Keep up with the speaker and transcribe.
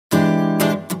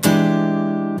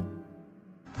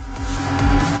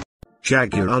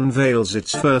Jaguar unveils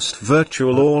its first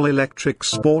virtual all-electric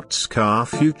sports car.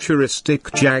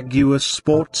 Futuristic Jaguar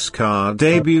sports car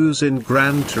debuts in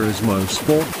Gran Turismo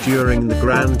Sport during the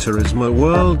Gran Turismo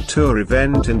World Tour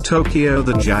event in Tokyo.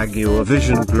 The Jaguar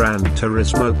Vision Gran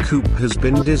Turismo Coupe has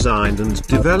been designed and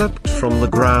developed from the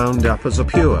ground up as a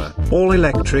pure,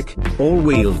 all-electric,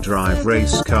 all-wheel drive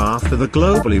race car for the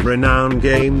globally renowned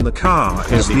game. The car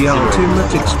is the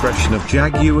ultimate expression of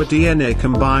Jaguar DNA,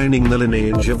 combining the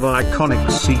lineage of iconic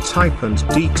C-Type and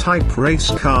D-Type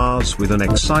race cars with an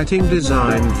exciting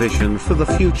design vision for the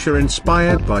future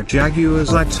inspired by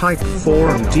Jaguar's I-Type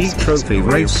 4 and D trophy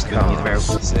race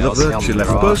cars. The Virtual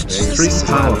F boasts 3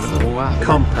 powerful,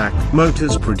 compact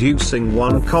motors producing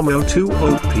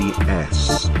 1.20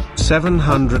 PS,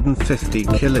 750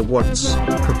 kilowatts,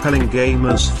 propelling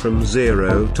gamers from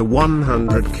 0 to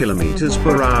 100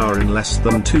 km/h in less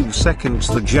than 2 seconds.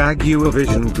 The Jaguar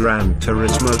Vision Gran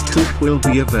Turismo Coupe will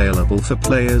be available for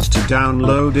players to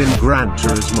download in Gran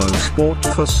Turismo Sport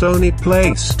for Sony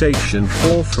PlayStation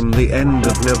 4 from the end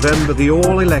of November. The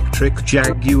all-electric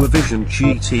Jaguar Vision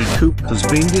GT Coupe has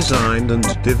been designed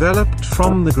and developed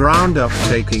from the ground up,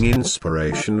 taking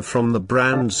inspiration from the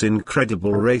brand's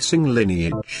incredible racing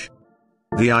lineage.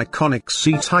 The iconic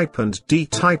C-Type and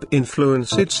D-Type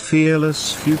influence its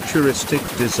fearless futuristic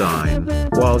design,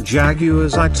 while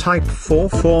Jaguar's I-Type 4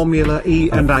 Formula E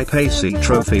and I-Pace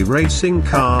trophy racing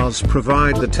cars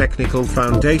provide the technical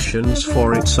foundations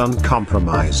for its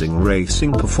uncompromising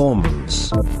racing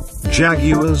performance.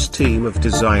 Jaguar's team of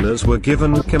designers were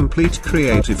given complete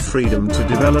creative freedom to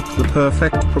develop the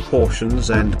perfect proportions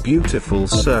and beautiful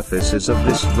surfaces of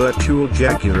this virtual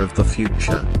Jaguar of the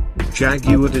future.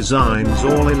 Jaguar designs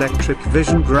all-electric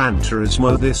Vision Gran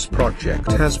Turismo. This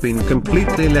project has been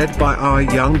completely led by our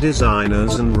young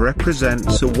designers and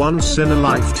represents a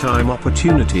once-in-a-lifetime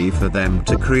opportunity for them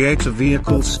to create a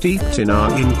vehicle steeped in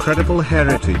our incredible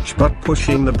heritage but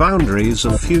pushing the boundaries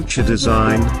of future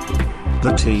design.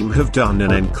 The team have done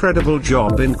an incredible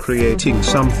job in creating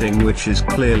something which is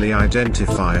clearly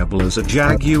identifiable as a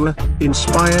Jaguar,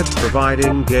 inspired,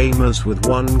 providing gamers with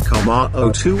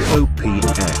 1.20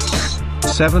 PS,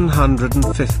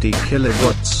 750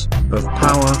 kilowatts of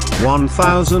power,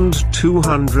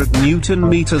 1,200 Newton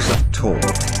meters of torque,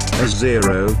 a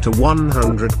 0 to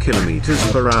 100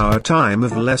 km/h time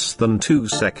of less than 2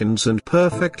 seconds, and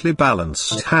perfectly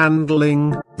balanced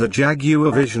handling. The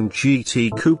Jaguar Vision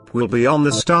GT Coupe will be on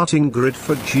the starting grid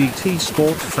for GT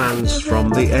Sport fans from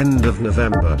the end of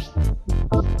November.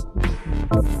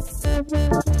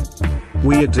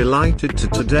 We are delighted to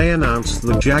today announce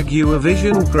the Jaguar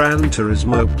Vision Gran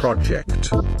Turismo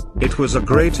project. It was a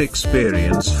great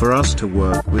experience for us to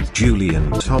work with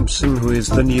Julian Thompson, who is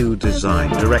the new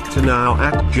design director now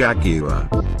at Jaguar.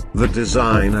 The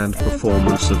design and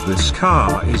performance of this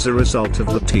car is a result of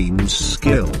the team's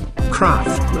skill,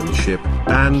 craftsmanship,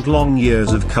 and long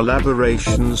years of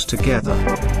collaborations together.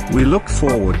 We look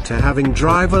forward to having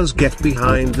drivers get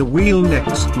behind the wheel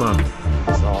next month.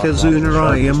 Kazuna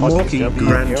Iyamoki,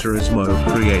 Gran Turismo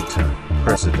creator,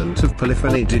 president of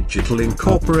Polyphony Digital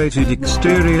Incorporated.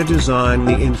 Exterior design.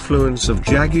 The influence of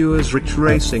Jaguar's rich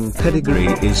racing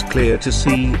pedigree is clear to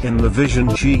see in the Vision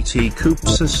GT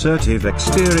Coupe's assertive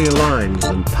exterior lines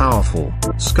and powerful,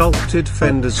 sculpted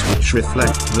fenders which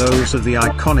reflect those of the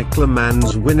iconic Le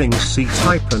Mans winning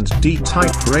C-Type and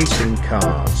D-Type racing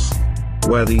cars.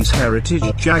 Where these heritage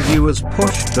Jaguars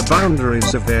pushed the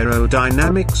boundaries of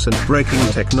aerodynamics and braking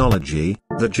technology,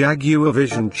 the Jaguar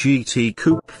Vision GT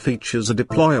Coupe features a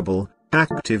deployable,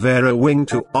 active aero wing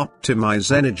to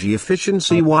optimize energy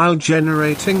efficiency while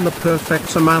generating the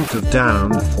perfect amount of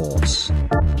downforce.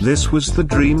 This was the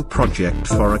dream project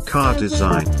for a car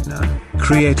designer.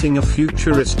 Creating a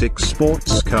futuristic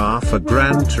sports car for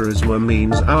Gran Turismo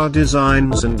means our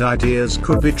designs and ideas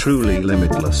could be truly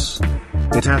limitless.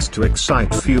 It has to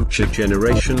excite future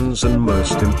generations, and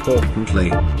most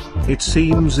importantly, it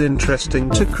seems interesting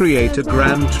to create a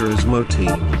Gran Turismo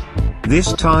team.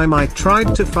 This time I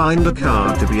tried to find a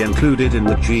car to be included in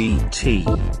the GT.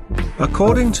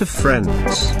 According to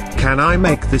friends, can I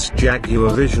make this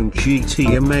Jaguar Vision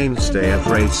GT a mainstay of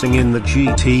racing in the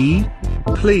GT?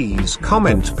 Please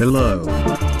comment below.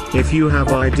 If you have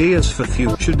ideas for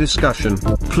future discussion,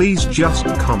 please just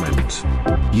comment.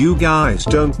 You guys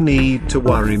don't need to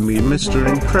worry me, Mr.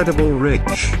 Incredible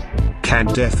Rich can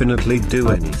definitely do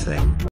anything.